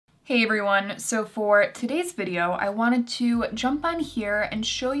Hey everyone, so for today's video, I wanted to jump on here and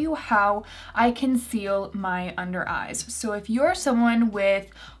show you how I conceal my under eyes. So if you're someone with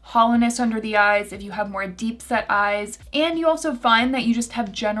hollowness under the eyes, if you have more deep set eyes, and you also find that you just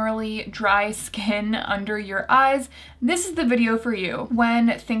have generally dry skin under your eyes, this is the video for you.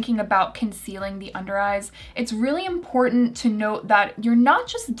 When thinking about concealing the under eyes, it's really important to note that you're not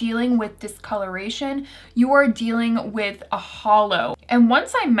just dealing with discoloration, you are dealing with a hollow. And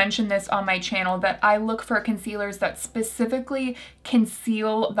once I mentioned this on my channel that I look for concealers that specifically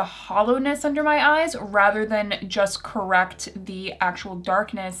conceal the hollowness under my eyes rather than just correct the actual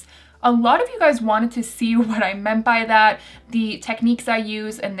darkness, a lot of you guys wanted to see what I meant by that, the techniques I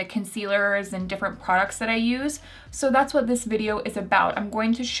use and the concealers and different products that I use. So that's what this video is about. I'm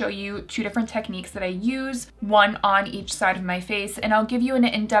going to show you two different techniques that I use, one on each side of my face, and I'll give you an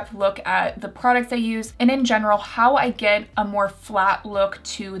in-depth look at the products I use and in general how I get a more flat look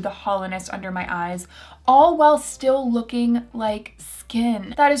to the hollowness under my eyes, all while still looking like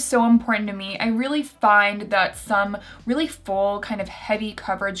skin. That is so important to me. I really find that some really full, kind of heavy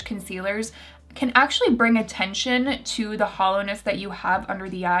coverage concealers can actually bring attention to the hollowness that you have under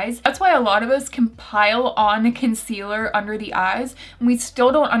the eyes. That's why a lot of us can pile on concealer under the eyes and we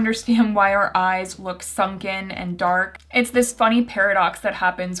still don't understand why our eyes look sunken and dark. It's this funny paradox that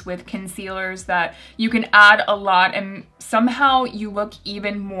happens with concealers that you can add a lot and somehow you look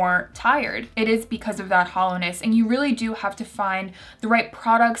even more tired. It is because of that hollowness, and you really do have to find the right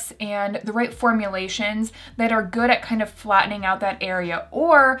products and the right formulations that are good at kind of flattening out that area,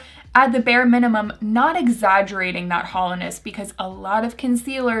 or at the bare minimum, not exaggerating that hollowness, because a lot of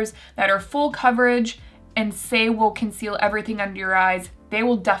concealers that are full coverage and say will conceal everything under your eyes, they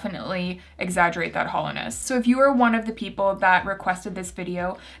will definitely exaggerate that hollowness. So if you are one of the people that requested this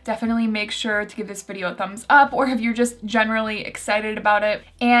video, definitely make sure to give this video a thumbs up, or if you're just generally excited about it.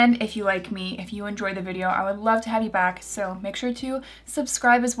 And if you like me, if you enjoy the video, I would love to have you back. So make sure to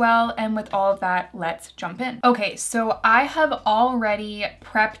subscribe as well. And with all of that, let's jump in. Okay, so I have already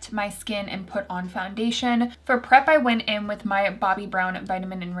prepped my skin and put on foundation. For prep, I went in with my Bobbi Brown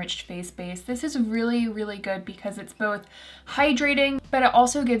Vitamin Enriched Face Base. This is really good because it's both hydrating, but it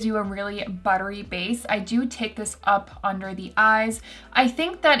also gives you a really buttery base. I do take this up under the eyes. I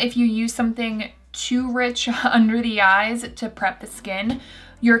think that if you use something too rich under the eyes to prep the skin,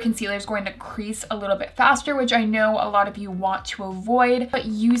 your concealer is going to crease a little bit faster, which I know a lot of you want to avoid, but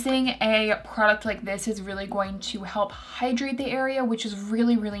using a product like this is really going to help hydrate the area, which is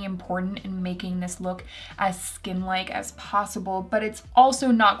really important in making this look as skin-like as possible, but it's also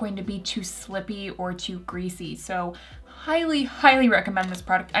not going to be too slippy or too greasy. So highly recommend this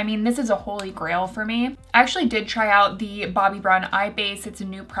product. I mean, this is a holy grail for me. I actually did try out the Bobbi Brown Eye Base. It's a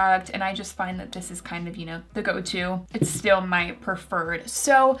new product and I just find that this is kind of, you know, the go-to. It's still my preferred.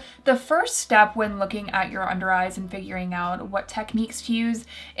 So the first step when looking at your under eyes and figuring out what techniques to use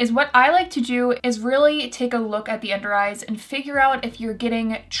is what I like to do is really take a look at the under eyes and figure out if you're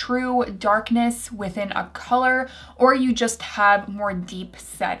getting true darkness within a color or you just have more deep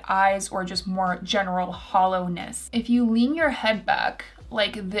set eyes or just more general hollowness. If you lean your head back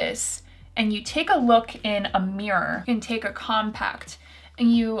like this and you take a look in a mirror and take a compact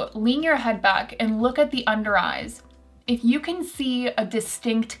and you lean your head back and look at the under eyes, if you can see a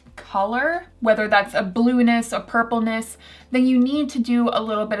distinct color, whether that's a blueness, a purpleness, then you need to do a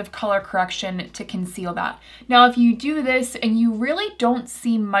little bit of color correction to conceal that. Now, if you do this and you really don't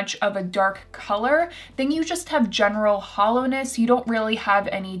see much of a dark color, then you just have general hollowness. You don't really have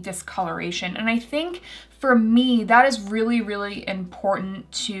any discoloration. And I think for me, that is really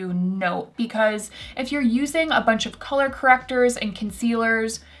important to note, because if you're using a bunch of color correctors and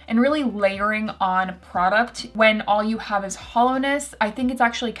concealers and really layering on product when all you have is hollowness, I think it's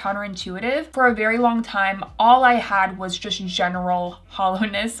actually counterintuitive. For a very long time, all I had was just general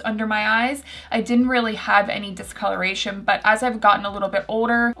hollowness under my eyes. I didn't really have any discoloration, but as I've gotten a little bit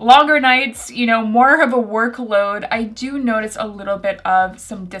older, longer nights, you know, more of a workload, I do notice a little bit of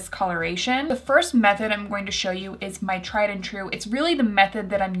some discoloration. The first method I'm going to show you is my tried and true. It's really the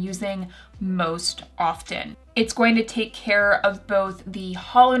method that I'm using most often. It's going to take care of both the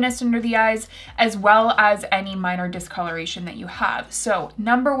hollowness under the eyes as well as any minor discoloration that you have. So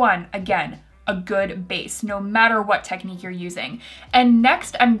number one, again, a good base, no matter what technique you're using. And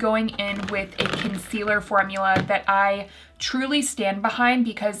next, I'm going in with a concealer formula that I truly stand behind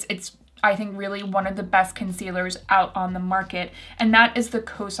because it's I think really one of the best concealers out on the market, and that is the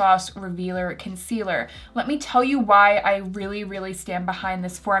Kosas Revealer Concealer. Let me tell you why I really stand behind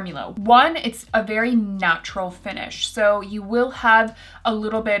this formula. One, it's a very natural finish, so you will have a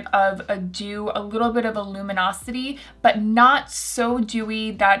little bit of a dew, a little bit of a luminosity, but not so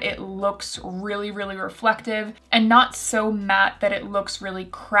dewy that it looks really reflective, and not so matte that it looks really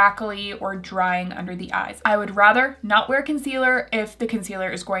crackly or drying under the eyes. I would rather not wear concealer if the concealer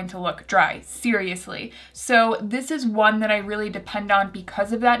is going to look dry, seriously. So this is one that I really depend on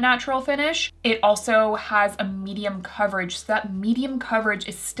because of that natural finish. It also has a medium coverage, so that medium coverage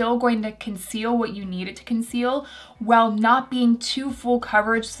is still going to conceal what you need it to conceal while not being too full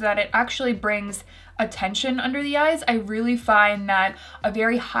coverage, so that it actually brings attention under the eyes. I really find that a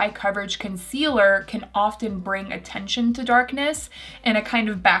very high coverage concealer can often bring attention to darkness in a kind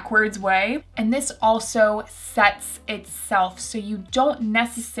of backwards way. And this also sets itself, so you don't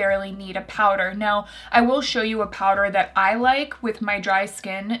necessarily need a powder. Now, I will show you a powder that I like with my dry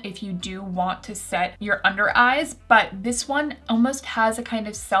skin if you do want to set your under eyes, but this one almost has a kind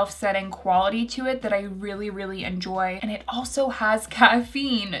of self-setting quality to it that I really enjoy. And it also has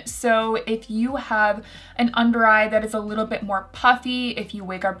caffeine, so if you have an under eye that is a little bit more puffy, if you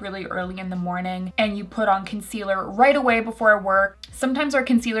wake up really early in the morning and you put on concealer right away before work, sometimes our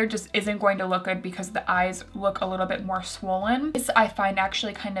concealer just isn't going to look good because the eyes look a little bit more swollen. This I find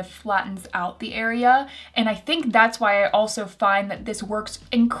actually kind of flattens out the area, and I think that's why I also find that this works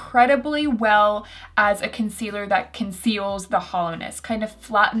incredibly well as a concealer that conceals the hollowness, kind of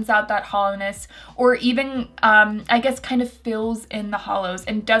flattens out that hollowness, or even I guess kind of fills in the hollows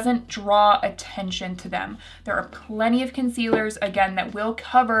and doesn't draw attention to them. There are plenty of concealers, again, that will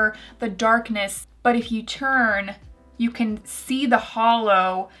cover the darkness, but if you turn, you can see the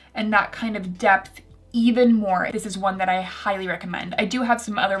hollow and that kind of depth even more. This is one that I highly recommend. I do have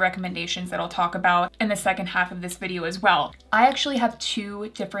some other recommendations that I'll talk about in the second half of this video as well. I actually have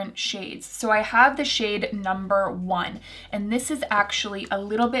two different shades. So I have the shade number 1, and this is actually a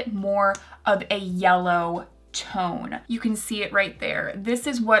little bit more of a yellow tone. You can see it right there. This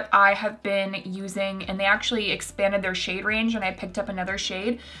is what I have been using, and they actually expanded their shade range and I picked up another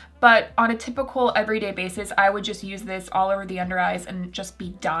shade. But on a typical everyday basis, I would just use this all over the under eyes and just be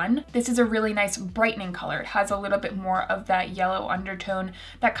done. This is a really nice brightening color. It has a little bit more of that yellow undertone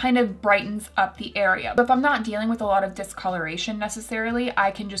that kind of brightens up the area. But if I'm not dealing with a lot of discoloration necessarily, I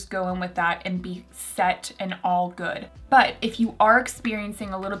can just go in with that and be set and all good. But if you are experiencing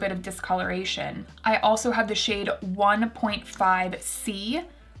a little bit of discoloration, I also have the shade 1.5C,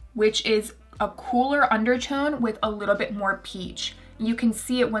 which is a cooler undertone with a little bit more peach. You can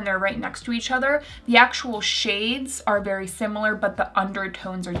see it when they're right next to each other. The actual shades are very similar, but the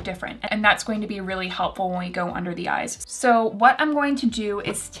undertones are different. And that's going to be really helpful when we go under the eyes. So what I'm going to do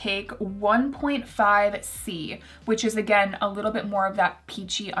is take 1.5C, which is again, a little bit more of that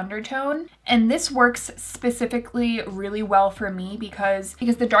peachy undertone. And this works specifically really well for me because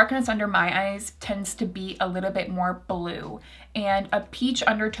the darkness under my eyes tends to be a little bit more blue. And a peach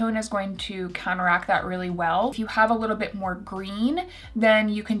undertone is going to counteract that really well. If you have a little bit more green, then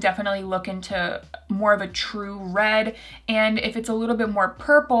you can definitely look into more of a true red. And if it's a little bit more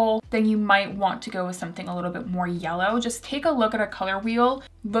purple, then you might want to go with something a little bit more yellow. Just take a look at a color wheel,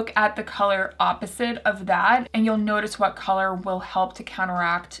 look at the color opposite of that, and you'll notice what color will help to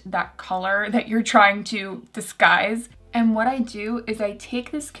counteract that color that you're trying to disguise. And what I do is I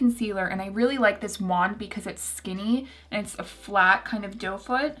take this concealer, and I really like this wand because it's skinny and it's a flat kind of doe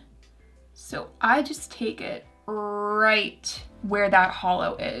foot. So I just take it right where that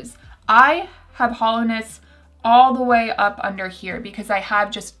hollow is. I have hollowness all the way up under here because I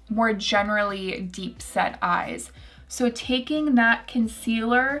have just more generally deep set eyes. So taking that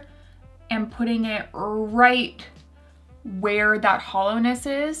concealer and putting it right where that hollowness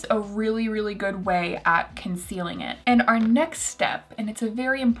is a really good way at concealing it. And our next step, and it's a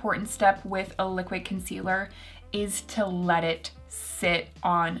very important step with a liquid concealer, is to let it sit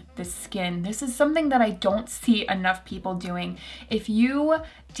on the skin. This is something that I don't see enough people doing. If you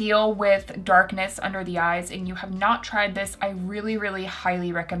deal with darkness under the eyes and you have not tried this, I really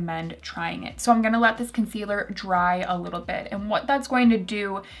highly recommend trying it. So I'm gonna let this concealer dry a little bit. And what that's going to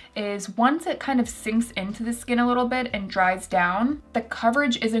do is once it kind of sinks into the skin a little bit and dries down, the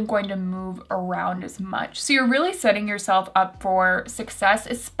coverage isn't going to move around as much. So you're really setting yourself up for success,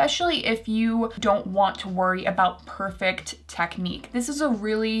 especially if you don't want to worry about perfect technique. This is a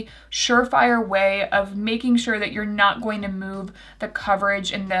really surefire way of making sure that you're not going to move the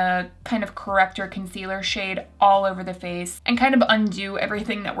coverage and in the kind of corrector concealer shade all over the face and kind of undo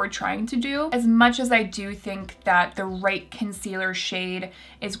everything that we're trying to do. As much as I do think that the right concealer shade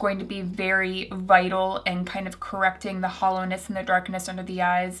is going to be very vital in kind of correcting the hollowness and the darkness under the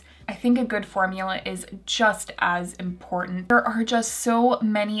eyes, I think a good formula is just as important. There are just so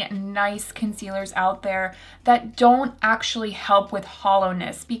many nice concealers out there that don't actually help with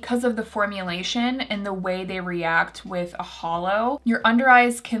hollowness because of the formulation and the way they react with a hollow. Your under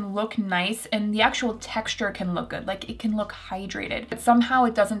eyes can look nice and the actual texture can look good, like it can look hydrated, but somehow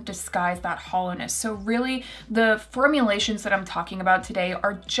it doesn't disguise that hollowness. So really, the formulations that I'm talking about today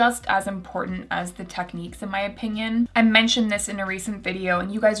are just as important as the techniques, in my opinion. I mentioned this in a recent video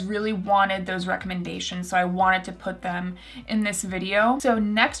and you guys really wanted those recommendations, so I wanted to put them in this video. So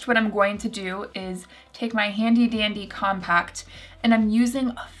next, what I'm going to do is take my handy dandy compact, and I'm using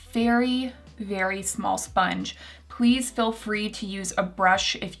a very, very small sponge. Please feel free to use a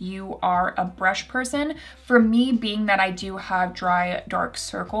brush if you are a brush person. For me, being that I do have dry, dark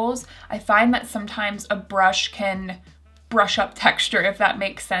circles, I find that sometimes a brush can brush up texture, if that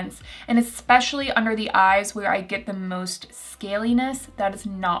makes sense. And especially under the eyes where I get the most scaliness, that is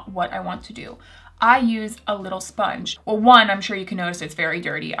not what I want to do. I use a little sponge. Well, one, I'm sure you can notice it's very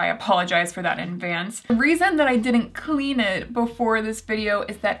dirty. I apologize for that in advance. The reason that I didn't clean it before this video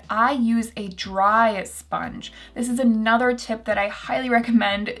is that I use a dry sponge. This is another tip that I highly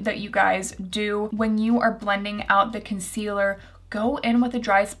recommend that you guys do when you are blending out the concealer. Go in with a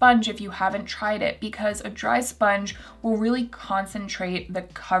dry sponge if you haven't tried it, because a dry sponge will really concentrate the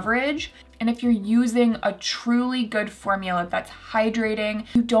coverage. And if you're using a truly good formula that's hydrating,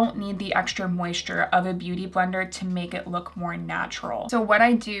 you don't need the extra moisture of a beauty blender to make it look more natural. So what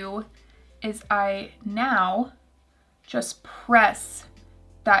I do is I now just press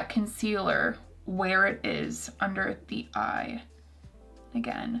that concealer where it is under the eye.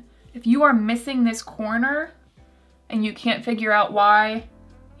 Again, if you are missing this corner, and you can't figure out why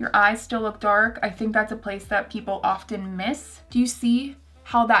your eyes still look dark, I think that's a place that people often miss. Do you see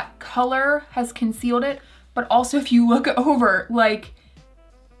how that color has concealed it? But also if you look over, like,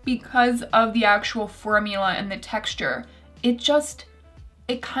 because of the actual formula and the texture, it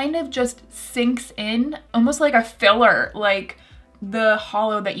kind of just sinks in, almost like a filler, like the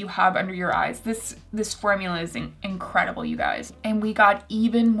hollow that you have under your eyes. This formula is incredible, you guys. And we got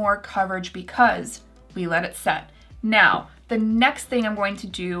even more coverage because we let it set. Now, the next thing I'm going to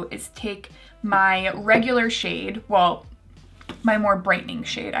do is take my regular shade, well, my more brightening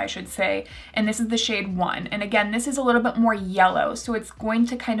shade, I should say, and this is the shade 1. And again, this is a little bit more yellow, so it's going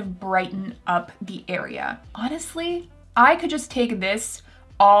to kind of brighten up the area. Honestly, I could just take this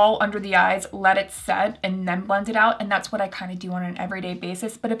all under the eyes, let it set, and then blend it out, and that's what I kind of do on an everyday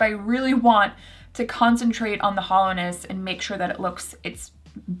basis. But if I really want to concentrate on the hollowness and make sure that it looks its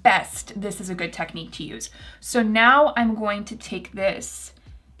best, this is a good technique to use. So now I'm going to take this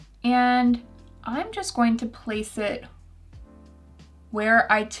and I'm just going to place it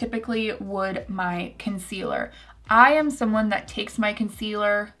where I typically would my concealer. I am someone that takes my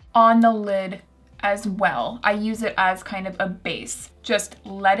concealer on the lid as well. I use it as kind of a base. Just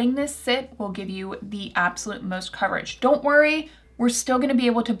letting this sit will give you the absolute most coverage. Don't worry, we're still gonna be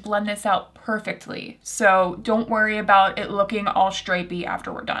able to blend this out perfectly. So don't worry about it looking all stripey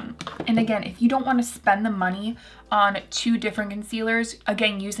after we're done. And again, if you don't wanna spend the money on 2 different concealers,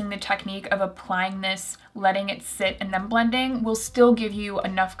 again, using the technique of applying this, letting it sit, and then blending will still give you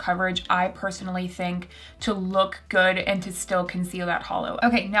enough coverage, I personally think, to look good and to still conceal that hollow.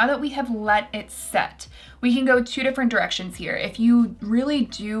 Okay, now that we have let it set, we can go 2 different directions here. If you really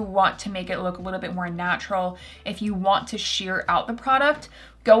do want to make it look a little bit more natural, if you want to sheer out the product,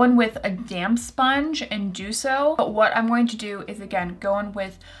 go in with a damp sponge and do so. But what I'm going to do is, again, go in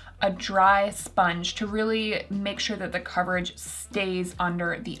with a dry sponge to really make sure that the coverage stays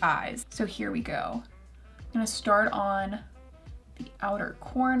under the eyes. So here we go. I'm gonna start on the outer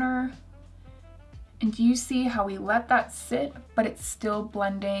corner. And do you see how we let that sit, but it's still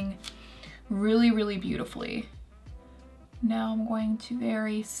blending really, really beautifully? Now I'm going to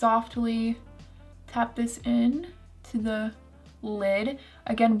very softly tap this in to the lid.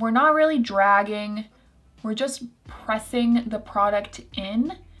 Again, we're not really dragging, we're just pressing the product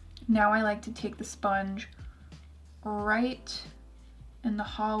in. Now I like to take the sponge right in the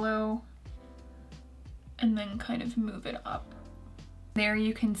hollow and then kind of move it up. There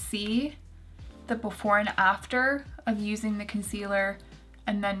you can see the before and after of using the concealer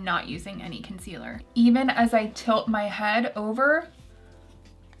and then not using any concealer. Even as I tilt my head over,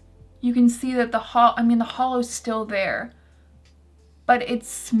 you can see that the hollow's still there, but it's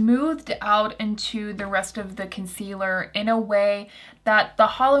smoothed out into the rest of the concealer in a way that the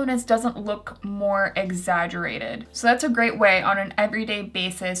hollowness doesn't look more exaggerated. So that's a great way on an everyday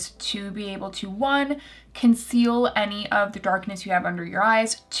basis to be able to, 1, conceal any of the darkness you have under your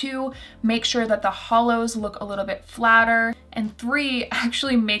eyes, 2, make sure that the hollows look a little bit flatter, and 3,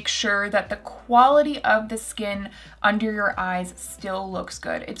 actually make sure that the quality of the skin under your eyes still looks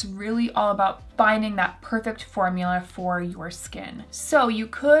good. It's really all about finding that perfect formula for your skin. So you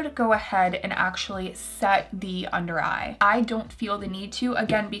could go ahead and actually set the under eye. I don't feel the need to,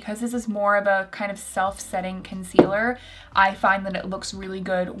 again, because this is more of a kind of self-setting concealer. I find that it looks really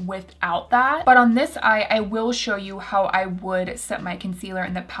good without that. But on this eye, I will show you how I would set my concealer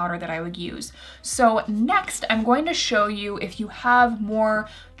and the powder that I would use. So next, I'm going to show you if you have more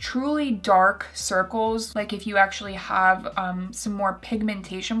truly dark circles, like if you actually have some more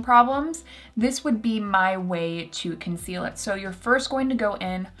pigmentation problems, this would be my way to conceal it. So you're first going to go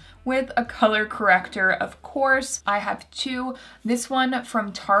in with a color corrector. Of course, I have 2. This one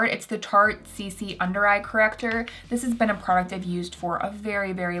from Tarte, it's the Tarte CC Under Eye Corrector. This has been a product I've used for a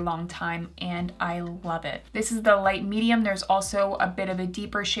very, very long time and I love it. This is the light medium. There's also a bit of a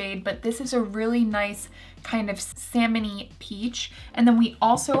deeper shade, but this is a really nice kind of salmony peach. And then we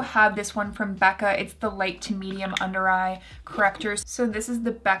also have this one from Becca. It's the light to medium under eye correctors. So this is the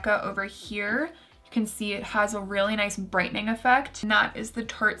Becca over here. You can see it has a really nice brightening effect, and that is the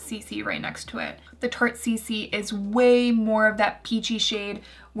Tarte CC right next to it. The Tarte CC is way more of that peachy shade,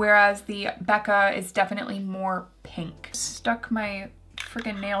 whereas the Becca is definitely more pink. Stuck my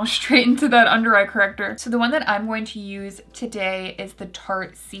freaking nail straight into that under eye corrector. So the one that I'm going to use today is the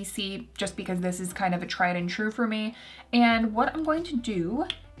Tarte CC, just because this is kind of a tried and true for me. And what I'm going to do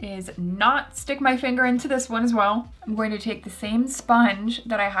is not stick my finger into this one as well. I'm going to take the same sponge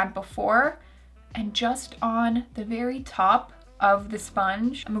that I had before, and just on the very top of the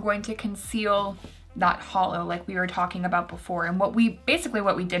sponge, I'm going to conceal that hollow like we were talking about before, and basically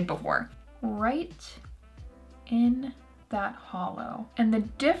what we did before. Right in that hollow. And the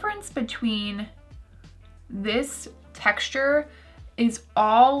difference between this texture is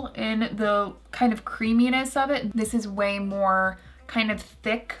all in the kind of creaminess of it. This is way more kind of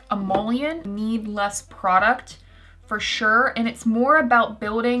thick emollient, need less product for sure, and it's more about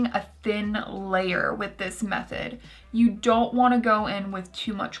building a thin layer with this method. You don't want to go in with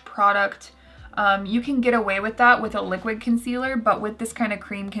too much product. You can get away with that with a liquid concealer, but with this kind of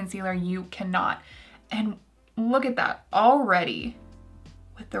cream concealer, you cannot. And look at that already.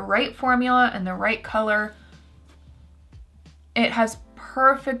 With the right formula and the right color, it has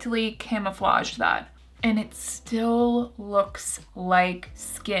perfectly camouflaged that. And it still looks like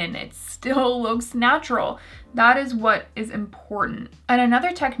skin. It still looks natural. That is what is important. And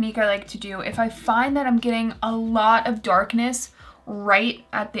another technique I like to do, if I find that I'm getting a lot of darkness right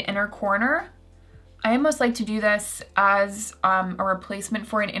at the inner corner, I almost like to do this as a replacement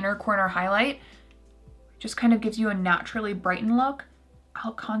for an inner corner highlight. Just kind of gives you a naturally brightened look.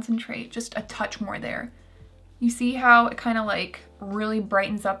 I'll concentrate just a touch more there. You see how it kind of like really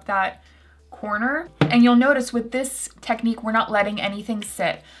brightens up that corner? And you'll notice with this technique, we're not letting anything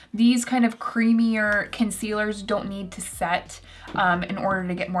sit. These kind of creamier concealers don't need to set in order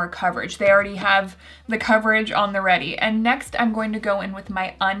to get more coverage. They already have the coverage on the ready. And next I'm going to go in with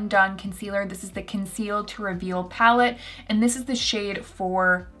my Undone concealer. This is the Conceal to Reveal palette, and this is the shade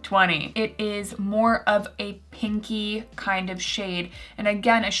 420. It is more of a pinky kind of shade. And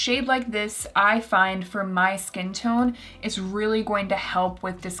again, a shade like this, I find for my skin tone, is really going to help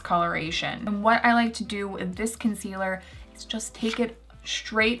with discoloration. And what I like to do with this concealer is just take it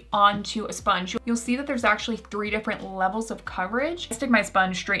straight onto a sponge. You'll see that there's actually 3 different levels of coverage. I stick my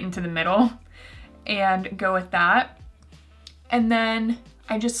sponge straight into the middle and go with that. And then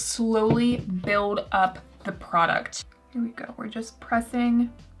I just slowly build up the product. Here we go, we're just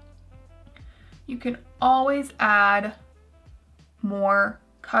pressing. You can always add more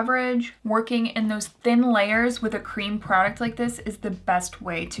coverage. Working in those thin layers with a cream product like this is the best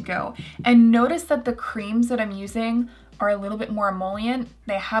way to go. And notice that the creams that I'm using are a little bit more emollient.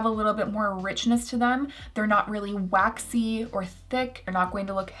 They have a little bit more richness to them. They're not really waxy or thick. They're not going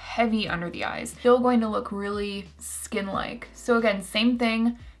to look heavy under the eyes. Still going to look really skin-like. So again, same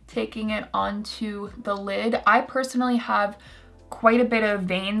thing, taking it onto the lid. I personally have quite a bit of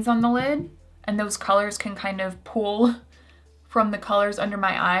veins on the lid, and those colors can kind of pull from the colors under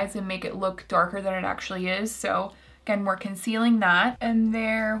my eyes and make it look darker than it actually is. So again, we're concealing that. And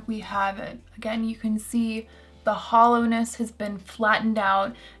there we have it. Again, you can see The hollowness has been flattened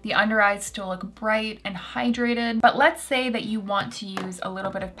out. The under eyes still look bright and hydrated. But let's say that you want to use a little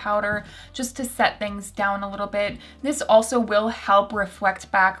bit of powder just to set things down a little bit. This also will help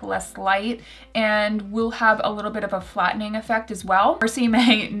reflect back less light and will have a little bit of a flattening effect as well.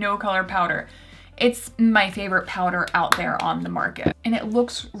 Versame No Color Powder. It's my favorite powder out there on the market. And it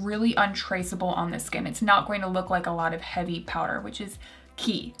looks really untraceable on the skin. It's not going to look like a lot of heavy powder, which is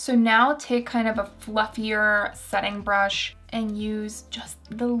key. So now take kind of a fluffier setting brush and use just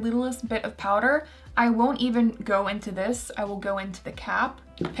the littlest bit of powder. I won't even go into this. I will go into the cap,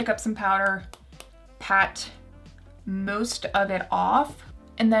 pick up some powder, pat most of it off,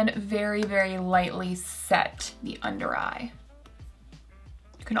 and then very, very lightly set the under eye.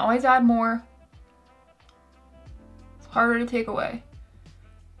 You can always add more. It's harder to take away.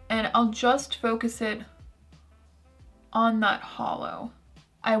 And I'll just focus it on that hollow.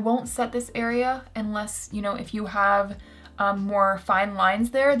 I won't set this area unless, you know, if you have more fine lines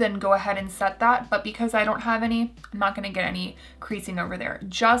there, then go ahead and set that. But because I don't have any, I'm not gonna get any creasing over there.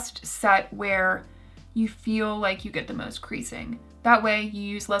 Just set where you feel like you get the most creasing. That way you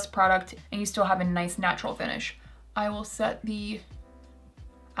use less product and you still have a nice natural finish. I will set the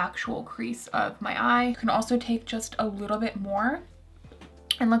actual crease of my eye. You can also take just a little bit more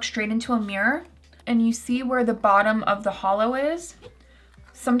and look straight into a mirror, and you see where the bottom of the hollow is.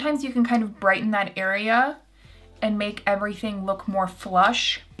 Sometimes you can kind of brighten that area and make everything look more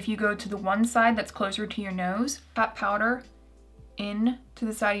flush. If you go to the one side that's closer to your nose, pat powder in to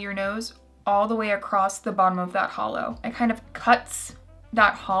the side of your nose, all the way across the bottom of that hollow. It kind of cuts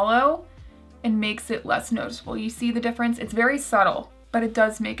that hollow and makes it less noticeable. You see the difference? It's very subtle, but it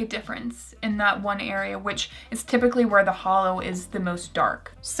does make a difference in that one area, which is typically where the hollow is the most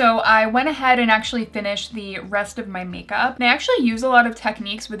dark. So I went ahead and actually finished the rest of my makeup. And I actually use a lot of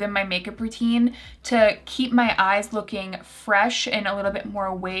techniques within my makeup routine to keep my eyes looking fresh and a little bit more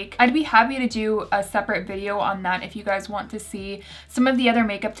awake. I'd be happy to do a separate video on that if you guys want to see some of the other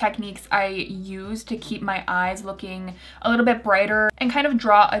makeup techniques I use to keep my eyes looking a little bit brighter and kind of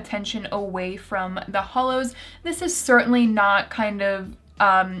draw attention away from the hollows. This is certainly not kind of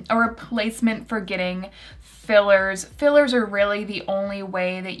a replacement for getting fillers. Fillers are really the only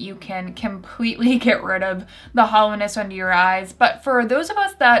way that you can completely get rid of the hollowness under your eyes. But for those of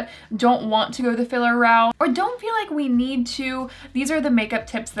us that don't want to go the filler route or don't feel like we need to, these are the makeup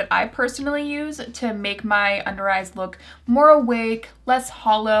tips that I personally use to make my under eyes look more awake, less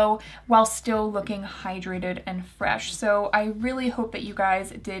hollow, while still looking hydrated and fresh. So I really hope that you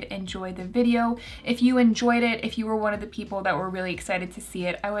guys did enjoy the video. If you enjoyed it, if you were one of the people that were really excited to see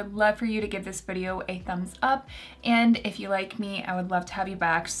it, I would love for you to give this video a thumbs up. And if you like me, I would love to have you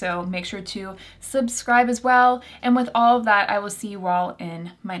back. So make sure to subscribe as well. And with all of that, I will see you all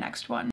in my next one.